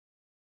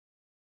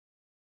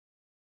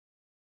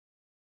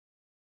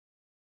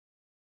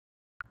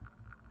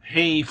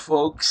Hey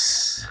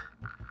folks,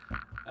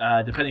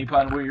 depending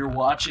upon where you're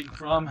watching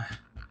from,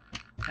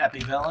 happy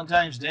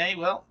Valentine's Day.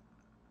 Well,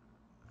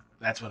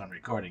 that's when I'm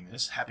recording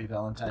this. Happy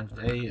Valentine's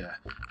Day,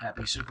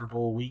 happy Super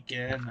Bowl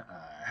weekend,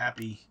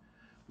 happy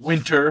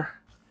winter.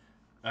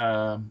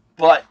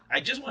 But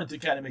I just wanted to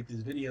kind of make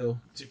this video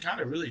to kind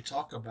of really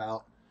talk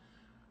about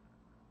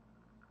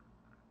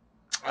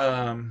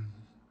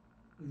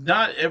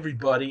not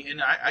everybody,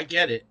 and I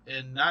get it,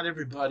 and not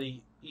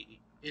everybody,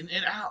 and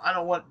I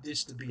don't want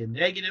this to be a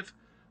negative,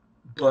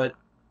 but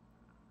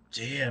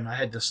damn, I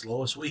had the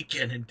slowest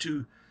weekend in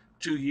two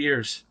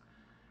years,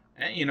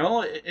 and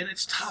and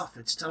it's tough.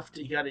 It's tough.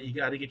 You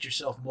gotta get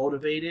yourself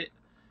motivated.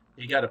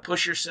 You gotta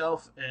push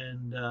yourself,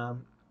 and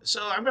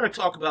so I'm gonna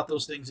talk about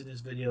those things in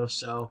this video.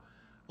 So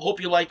I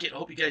hope you like it. I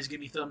hope you guys give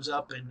me thumbs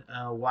up and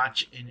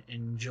watch and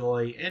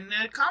enjoy, and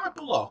comment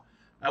below.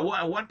 I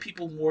want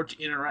people more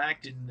to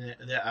interact and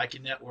that I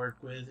can network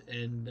with,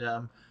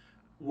 and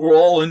we're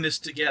all in this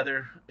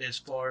together as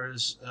far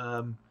as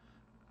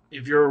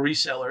if you're a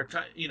reseller,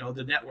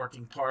 the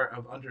networking part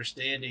of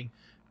understanding,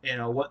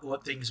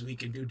 what things we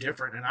can do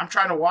different. And I'm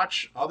trying to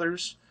watch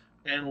others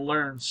and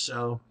learn.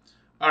 So,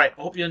 all right,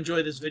 hope you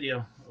enjoy this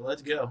video.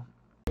 Let's go.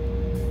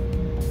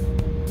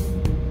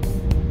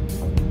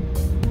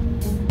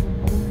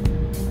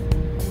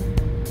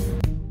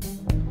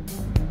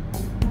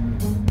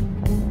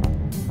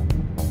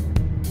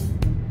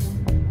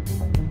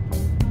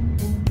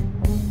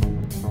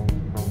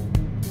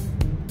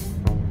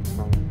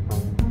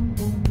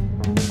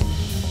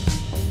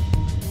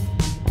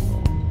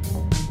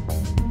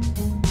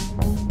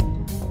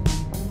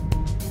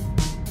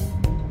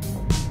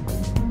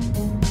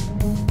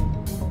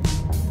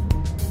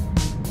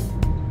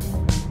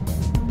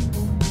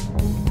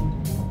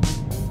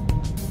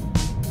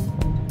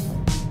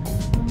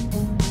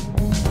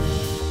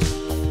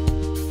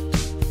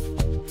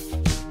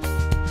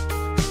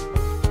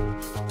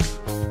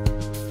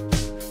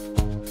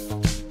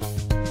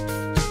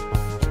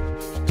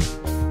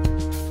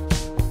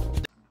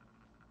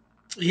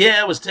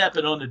 Yeah, I was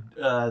tapping on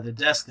the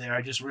desk there.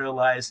 I just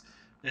realized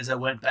as I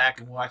went back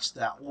and watched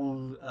that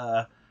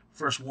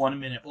first 1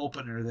 minute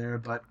opener there.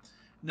 But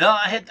no,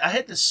 I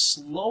had the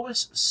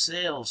slowest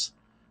sales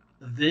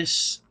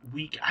this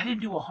week. I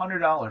didn't do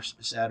 $100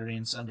 Saturday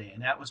and Sunday,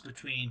 and that was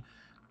between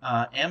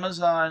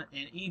Amazon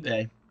and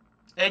eBay.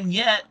 And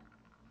yet,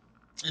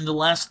 in the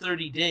last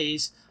 30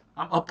 days,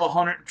 I'm up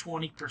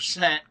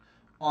 120%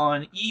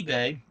 on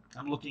eBay.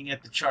 I'm looking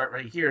at the chart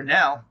right here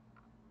now.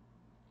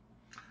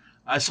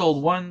 I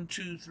sold 1,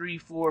 2, 3,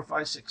 4,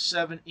 5, 6,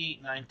 7,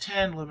 8, 9,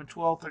 10, 11,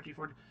 12, 13,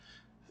 14.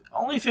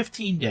 Only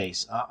 15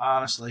 days,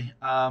 honestly.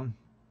 I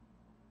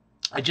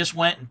just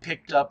went and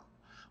picked up.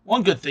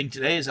 One good thing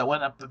today is I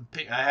went up and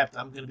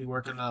I'm going to be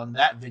working on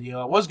that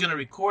video. I was going to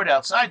record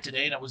outside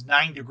today, and it was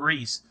 9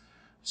 degrees.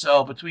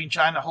 So between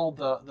trying to hold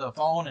the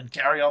phone and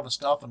carry all the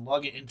stuff and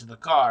lug it into the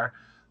car,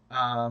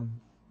 I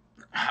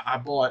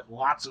bought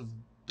lots of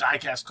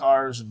die-cast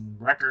cars and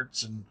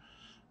records and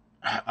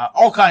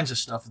all kinds of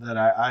stuff that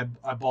I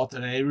bought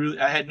today.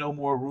 I had no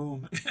more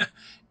room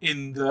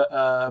in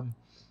the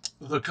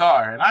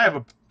car, and I have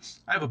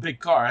a big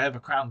car. I have a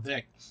Crown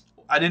Vic.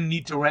 I didn't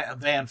need to rent a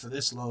van for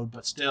this load,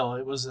 but still,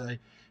 it was I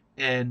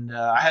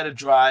had to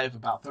drive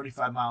about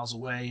 35 miles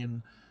away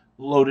and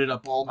load it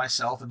up all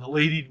myself. And the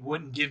lady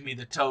wouldn't give me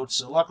the totes,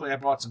 so luckily I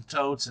brought some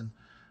totes and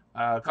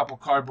a couple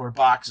cardboard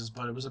boxes.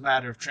 But it was a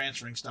matter of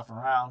transferring stuff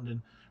around,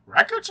 and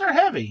records are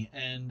heavy.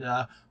 And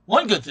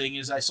one good thing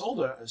is I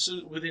saw an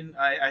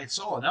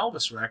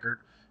Elvis record,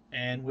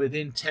 and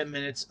within 10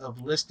 minutes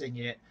of listing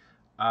it,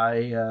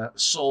 I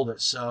sold it.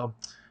 So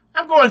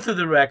I'm going through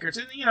the records,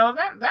 and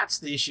that's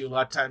the issue a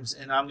lot of times,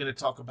 and I'm going to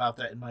talk about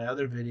that in my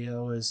other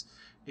video. Is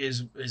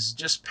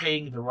just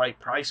paying the right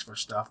price for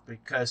stuff,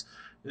 because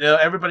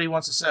everybody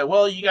wants to say,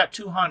 well, you got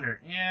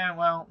 200. Yeah,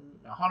 well,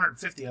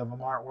 150 of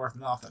them aren't worth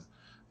nothing,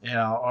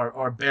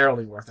 or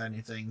barely worth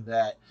anything.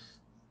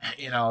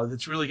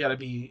 That's really got to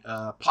be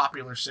a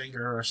popular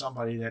singer or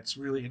somebody that's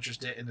really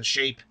interested in the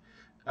shape,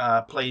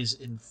 plays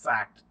in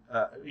fact,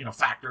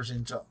 factors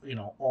into,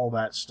 all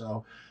that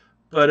stuff.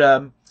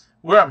 But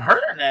where I'm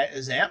hurting at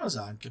is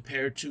Amazon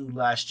compared to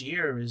last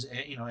year. Is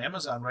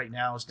Amazon right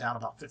now is down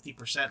about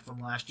 50%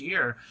 from last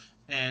year,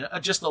 and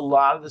just a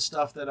lot of the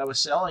stuff that I was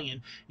selling.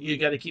 And you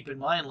got to keep in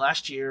mind,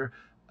 last year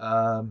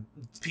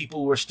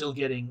people were still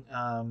getting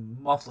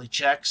monthly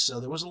checks,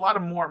 so there was a lot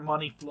of more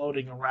money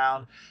floating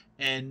around.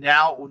 And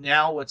now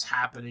what's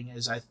happening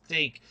is, I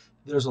think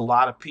there's a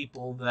lot of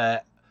people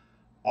that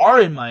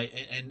are in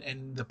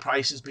and the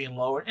price is being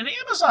lowered. And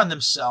Amazon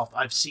themselves,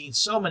 I've seen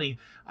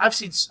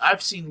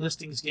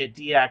listings get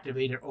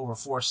deactivated over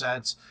 4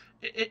 cents.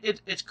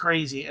 It's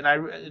crazy,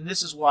 and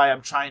this is why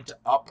I'm trying to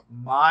up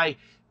my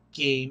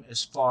game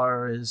as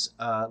far as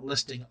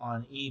listing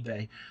on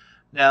eBay.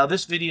 Now,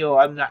 this video,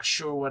 I'm not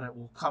sure when it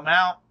will come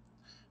out.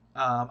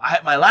 I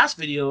had my last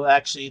video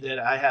actually that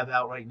I have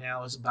out right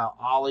now is about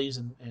ollies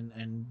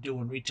and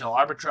doing retail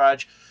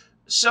arbitrage.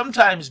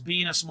 Sometimes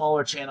being a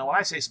smaller channel, when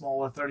I say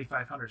smaller,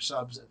 3,500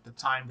 subs at the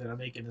time that I'm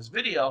making this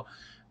video,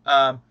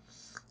 Um,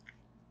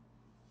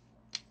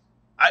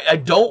 I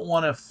don't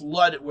want to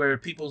flood it where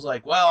people's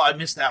like, well, I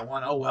missed that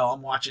one. Oh, well,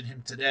 I'm watching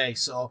him today.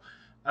 So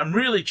I'm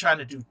really trying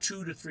to do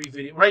 2 to 3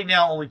 videos. Right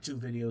now, only 2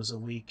 videos a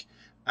week.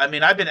 I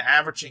mean, I've been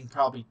averaging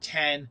probably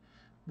 10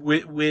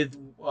 with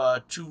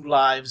 2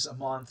 lives a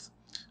month.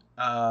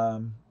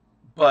 Um,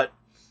 but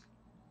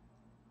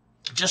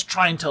just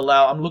trying to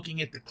allow, I'm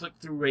looking at the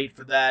click-through rate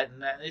for that,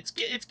 and it's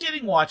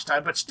getting watch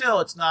time, but still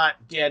it's not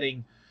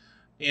getting,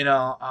 you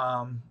know,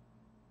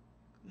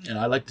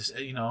 I like to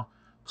say, a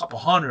couple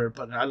hundred,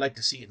 but I like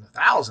to see it in the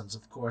thousands,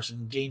 of course,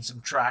 and gain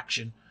some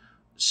traction.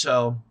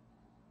 So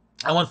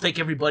I want to thank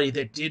everybody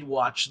that did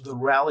watch the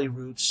Rally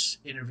Roots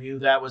interview.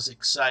 That was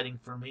exciting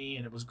for me,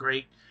 and it was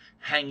great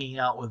hanging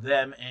out with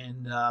them.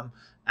 And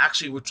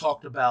actually, we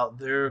talked about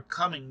their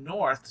coming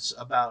north,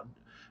 about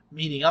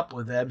meeting up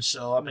with them.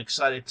 So I'm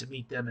excited to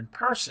meet them in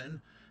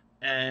person.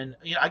 And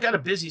I got a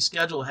busy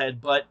schedule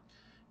ahead, but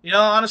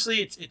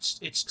honestly,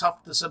 it's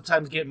tough to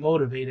sometimes get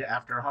motivated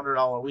after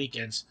 $100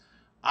 weekends.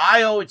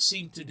 I always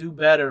seem to do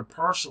better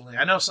personally.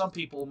 I know some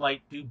people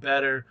might do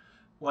better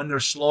when they're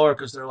slower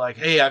because they're like,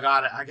 hey, I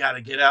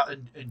gotta get out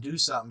and do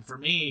something. For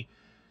me,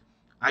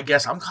 I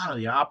guess I'm kind of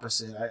the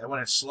opposite. When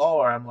it's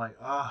slower, I'm like,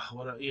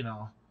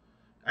 oh,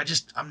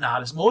 I'm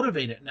not as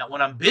motivated. Now,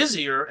 when I'm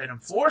busier and I'm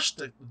forced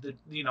to,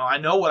 I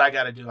know what I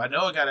got to do. I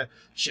know I got to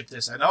ship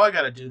this. I know I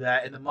got to do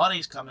that, and the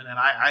money's coming. And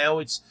I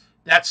always,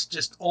 that's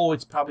just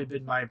always probably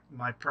been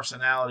my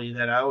personality,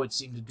 that I always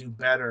seem to do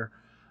better.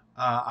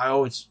 I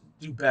always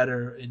do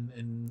better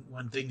in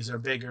when things are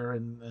bigger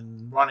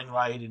and running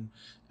right,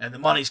 and the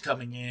money's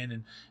coming in,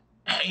 and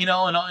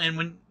and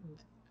when,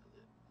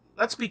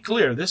 let's be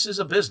clear, this is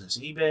a business.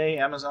 eBay,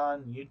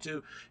 Amazon,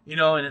 YouTube,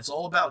 and it's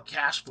all about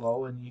cash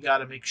flow, and you got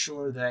to make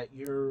sure that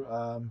you're,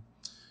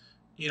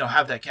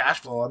 have that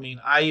cash flow. I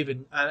mean, I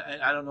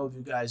don't know if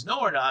you guys know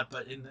or not,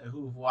 but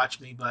who've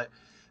watched me, but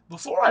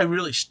before I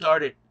really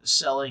started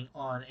selling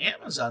on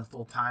Amazon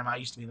full time, I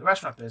used to be in the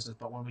restaurant business,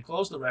 but when we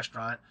closed the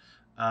restaurant,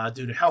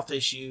 due to health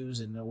issues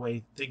and the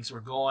way things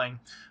were going,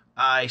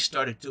 I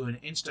started doing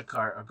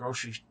Instacart, a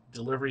grocery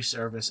delivery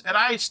service, and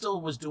I still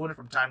was doing it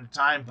from time to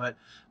time, but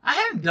I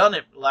hadn't done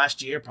it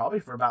last year, probably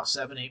for about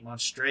 7-8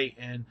 months straight,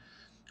 and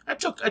I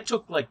took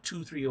like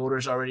 2-3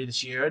 orders already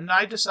this year, and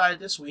I decided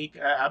this week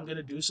I'm going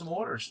to do some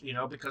orders,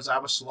 because I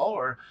was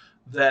slower.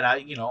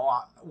 That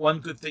one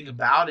good thing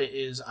about it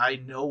is I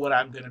know what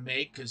I'm going to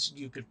make, because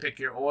you could pick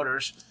your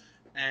orders,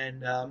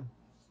 and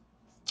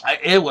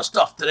it was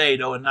tough today,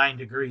 though, in 9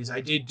 degrees. I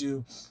did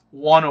do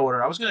one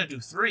order. I was going to do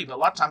 3, but a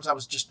lot of times I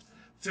was just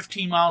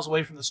 15 miles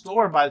away from the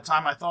store, and by the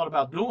time I thought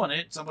about doing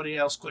it, somebody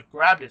else quick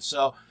grabbed it.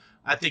 So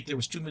I think there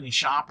was too many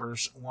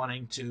shoppers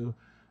wanting to.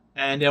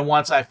 And then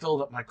once I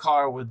filled up my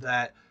car with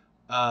that,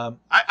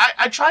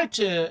 I tried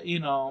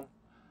to,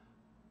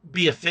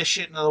 be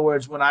efficient. In other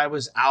words, when I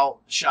was out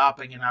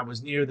shopping and I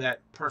was near that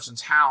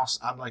person's house,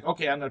 I'm like,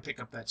 okay, I'm going to pick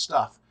up that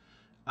stuff.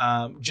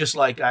 Just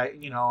like I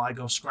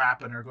go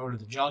scrapping or go to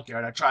the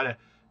junkyard. I try to,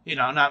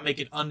 not make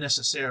it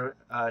unnecessary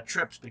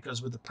trips,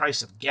 because with the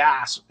price of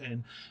gas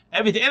and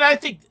everything. And I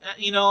think,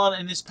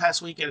 in this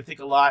past weekend, I think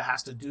a lot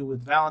has to do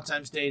with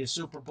Valentine's Day, the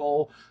Super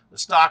Bowl, the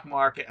stock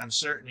market,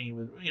 uncertainty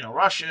with,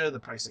 Russia, the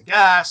price of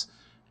gas.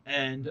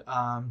 And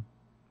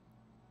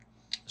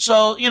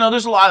so,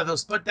 there's a lot of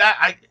those. But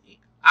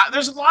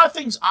there's a lot of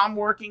things I'm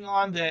working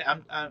on that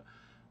I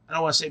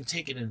don't want to say I'm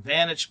taking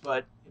advantage,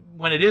 but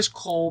when it is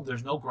cold,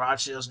 there's no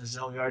garage sales, there's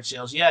no yard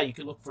sales. Yeah, you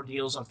can look for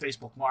deals on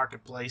Facebook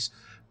Marketplace.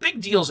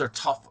 Big deals are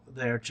tough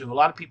there, too. A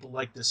lot of people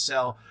like to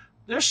sell.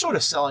 They're sort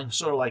of selling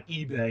sort of like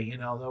eBay,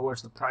 in other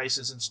words, the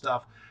prices and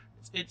stuff.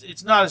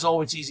 It's not as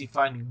always easy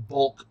finding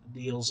bulk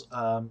deals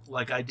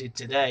like I did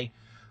today.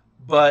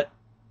 But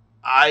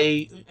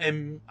I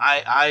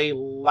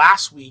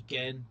last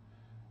weekend,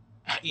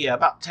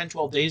 about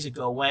 10-12 days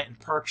ago, went and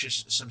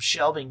purchased some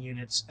shelving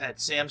units at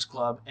Sam's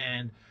Club,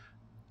 and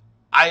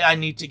I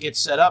need to get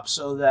set up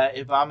so that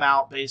if I'm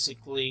out,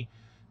 basically,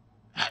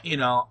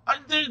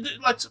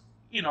 let's,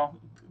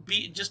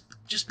 be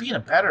just being a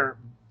better.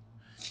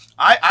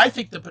 I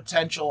think the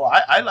potential.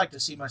 I like to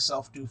see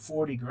myself do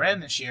 40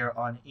 grand this year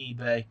on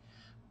eBay.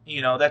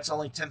 That's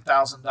only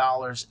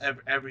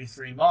 $10,000 every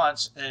 3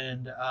 months,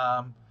 and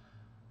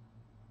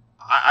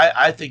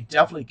I think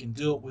definitely can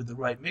do it with the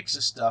right mix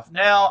of stuff.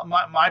 Now,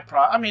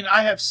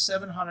 I have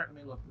 700. Let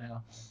me look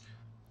now.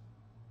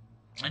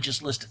 I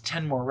just listed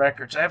 10 more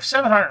records. I have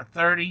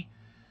 730.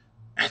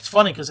 It's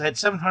funny because I had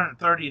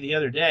 730 the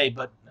other day,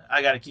 but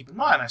I got to keep in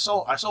mind I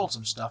sold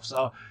some stuff.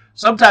 So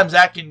sometimes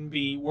that can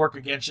work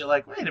against you.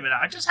 Like, wait a minute,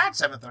 I just had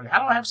 730. How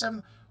do I have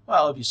 7?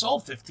 Well, if you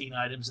sold 15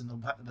 items in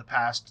the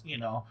past,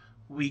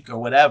 week or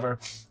whatever,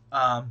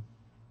 that's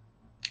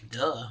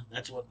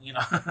what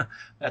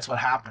that's what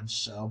happens.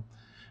 So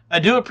I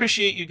do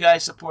appreciate you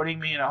guys supporting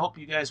me, and I hope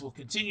you guys will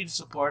continue to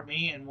support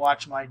me and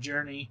watch my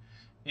journey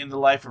in the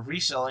life of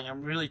reselling.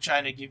 I'm really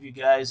trying to give you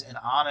guys an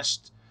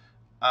honest,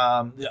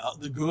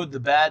 the good, the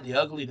bad, the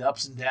ugly, the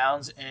ups and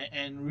downs,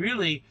 and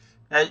really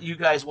you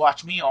guys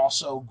watch me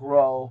also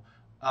grow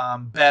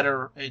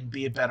better and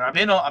be better. I've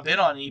been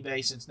on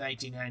eBay since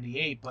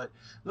 1998, but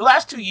the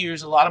last 2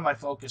 years, a lot of my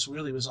focus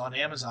really was on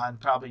Amazon,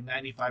 probably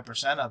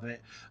 95% of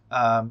it.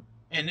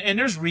 And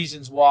there's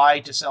reasons why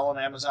to sell on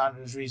Amazon, and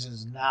there's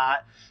reasons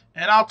not,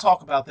 and I'll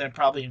talk about them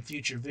probably in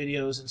future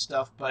videos and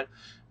stuff. But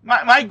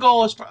my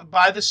goal is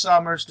by the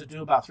summers to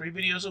do about 3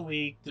 videos a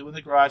week, doing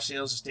the garage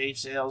sales, estate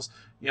sales,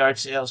 yard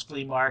sales,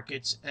 flea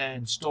markets,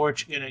 and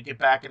storage. Get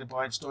back into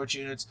buying storage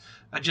units.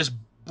 I just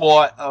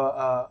bought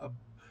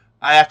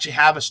I actually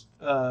have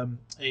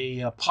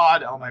a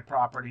pod on my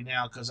property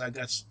now because I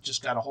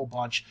just got a whole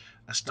bunch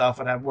of stuff,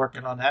 and I'm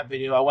working on that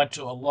video. I went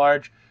to a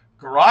large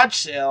garage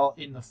sale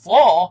in the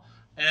fall,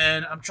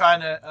 and I'm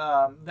trying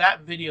to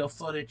that video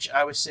footage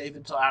I was saving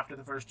until after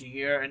the first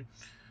year. And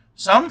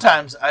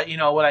sometimes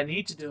what I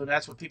need to do, and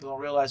that's what people don't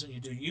realize when you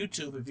do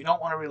YouTube, if you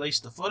don't want to release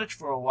the footage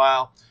for a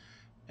while,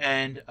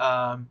 and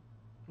at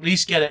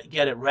least get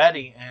it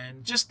ready,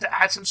 and just to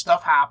have some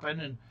stuff happen.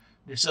 And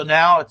so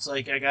now it's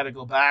like I got to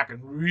go back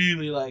and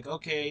really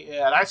okay,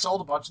 yeah, and I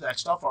sold a bunch of that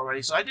stuff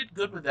already, so I did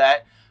good with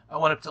that. I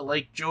went up to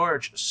Lake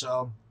George.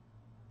 So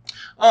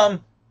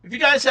if you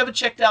guys haven't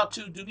checked out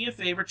too, do me a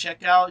favor,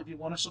 check out if you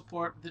want to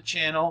support the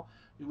channel.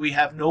 We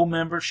have no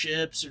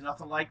memberships or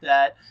nothing like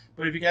that,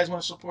 but if you guys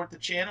want to support the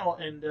channel,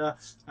 and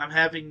I'm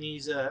having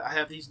these I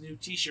have these new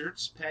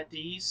t-shirts,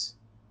 Patdees,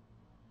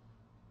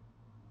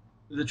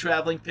 the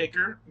traveling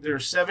picker. They're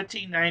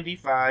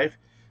 $17.95.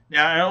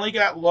 Now, I only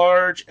got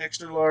large,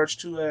 extra large,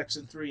 2X,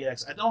 and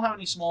 3X. I don't have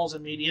any smalls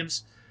and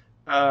mediums.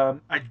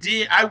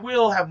 I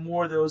will have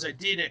more of those. I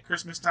did at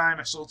Christmas time.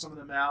 I sold some of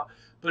them out.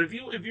 But if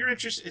you're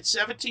interested, it's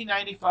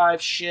 $17.95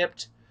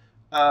 shipped.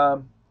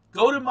 Go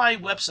to my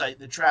website,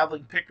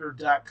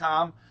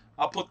 thetravelingpicker.com.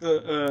 I'll put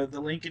the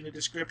link in the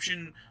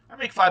description. I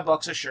make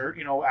 $5 a shirt,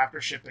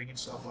 after shipping and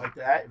stuff like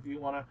that. If you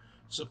want to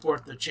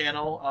support the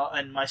channel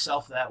and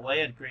myself that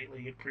way, I'd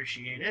greatly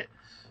appreciate it.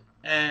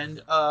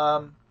 And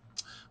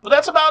but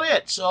that's about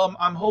it. So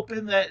I'm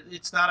hoping that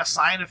it's not a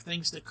sign of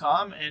things to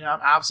come, and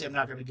obviously I'm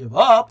not going to give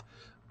up.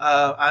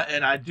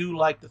 And I do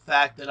like the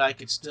fact that I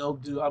could still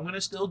do. I'm going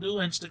to still do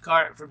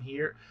Instacart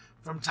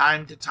from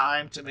time to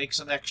time to make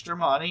some extra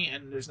money,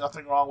 and there's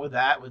nothing wrong with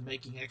that, with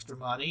making extra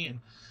money.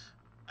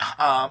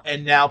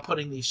 And now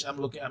putting these,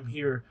 I'm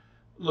here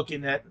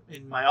looking at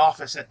in my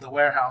office at the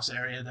warehouse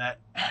area that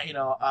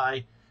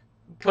I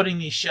putting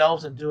these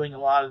shelves and doing a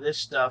lot of this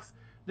stuff.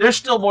 There's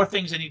still more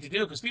things I need to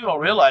do, because people don't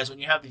realize when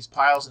you have these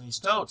piles and these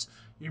totes,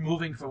 you're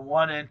moving from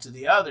one end to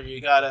the other. You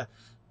gotta,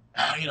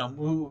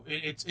 move.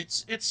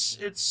 It's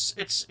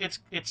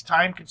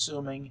time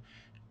consuming,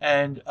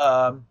 and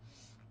I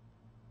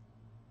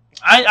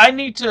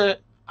need to.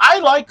 I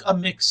like a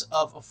mix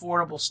of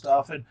affordable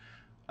stuff, and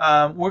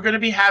we're going to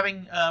be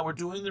having we're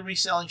doing the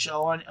reselling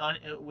show on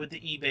with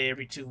the eBay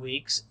every 2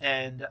 weeks,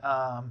 and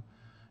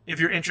if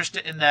you're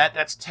interested in that,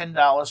 that's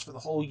 $10 for the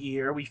whole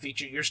year. We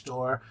feature your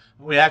store.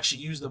 We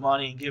actually use the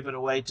money and give it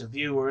away to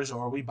viewers,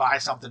 or we buy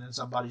something in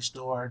somebody's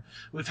store.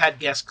 We've had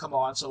guests come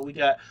on, so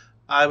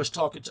I was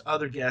talking to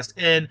other guests,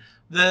 and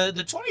the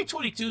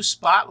 2022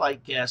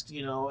 spotlight guest,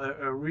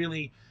 are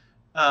really,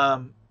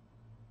 I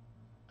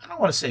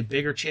don't want to say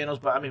bigger channels,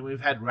 but I mean, we've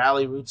had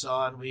Rally Roots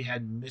on, we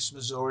had Miss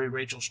Missouri,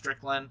 Rachel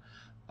Strickland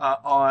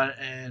on,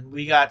 and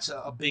we got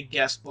a big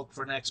guest book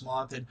for next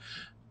month. And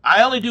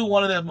I only do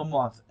one of them a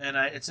month, and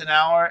it's an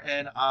hour,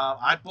 and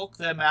I book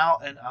them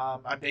out, and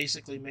I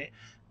basically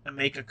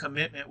make a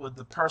commitment with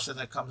the person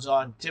that comes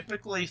on,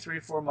 typically 3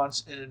 or 4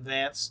 months in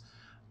advance.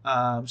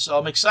 So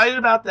I'm excited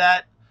about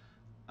that.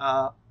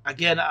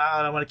 Again,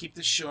 I want to keep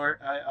this short.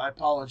 I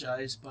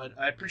apologize, but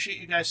I appreciate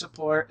you guys'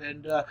 support.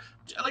 And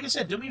like I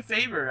said, do me a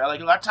favor.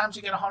 Like a lot of times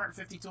you get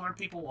 150, 200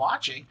 people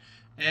watching,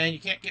 and you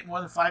can't get more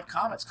than 5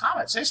 comments.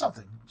 Say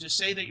something. Just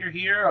say that you're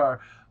here,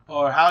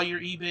 or how your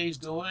eBay is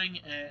doing,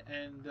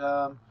 and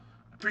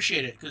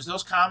appreciate it, because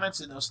those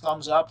comments and those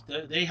thumbs up,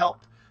 they help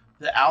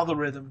the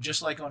algorithm,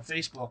 just like on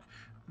Facebook.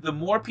 The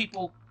more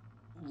people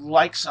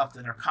like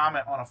something or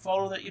comment on a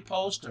photo that you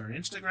post or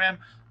Instagram,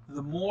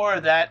 the more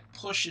that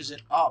pushes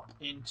it up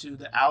into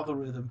the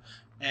algorithm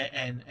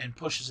and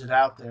pushes it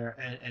out there,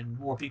 and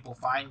more people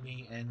find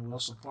me and will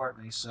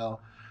support me. So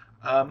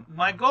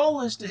my goal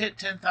is to hit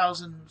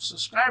 10,000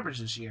 subscribers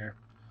this year.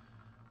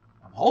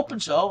 I'm hoping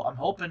so.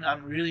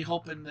 I'm really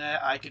hoping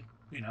that I could,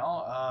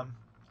 I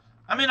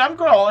mean, I'm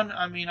growing.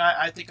 I mean,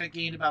 I think I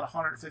gained about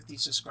 150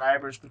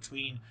 subscribers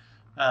between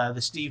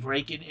the Steve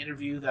Rakin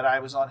interview that I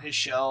was on his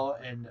show,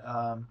 and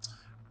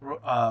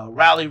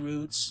Rally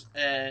Roots,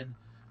 and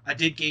I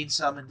did gain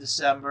some in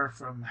December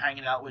from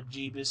hanging out with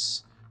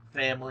Jeebus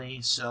family.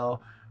 So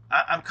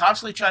I'm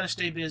constantly trying to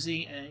stay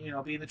busy,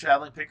 and being the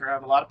traveling picker, I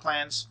have a lot of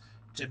plans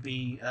to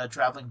be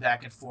traveling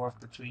back and forth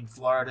between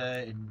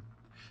Florida and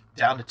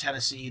down to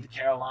Tennessee, the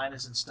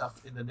Carolinas, and stuff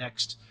in the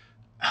next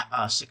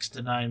 6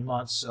 to 9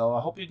 months. So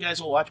I hope you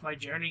guys will watch my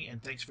journey,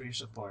 and thanks for your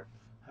support.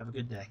 Have a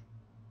good day.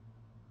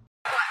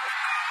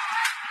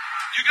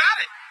 You got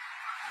it.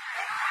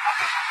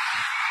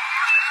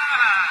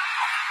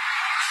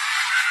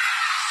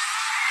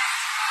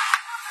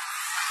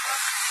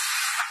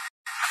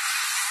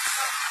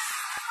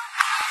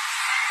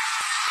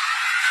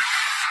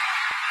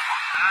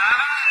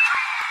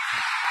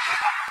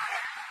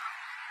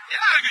 Yeah,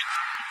 good.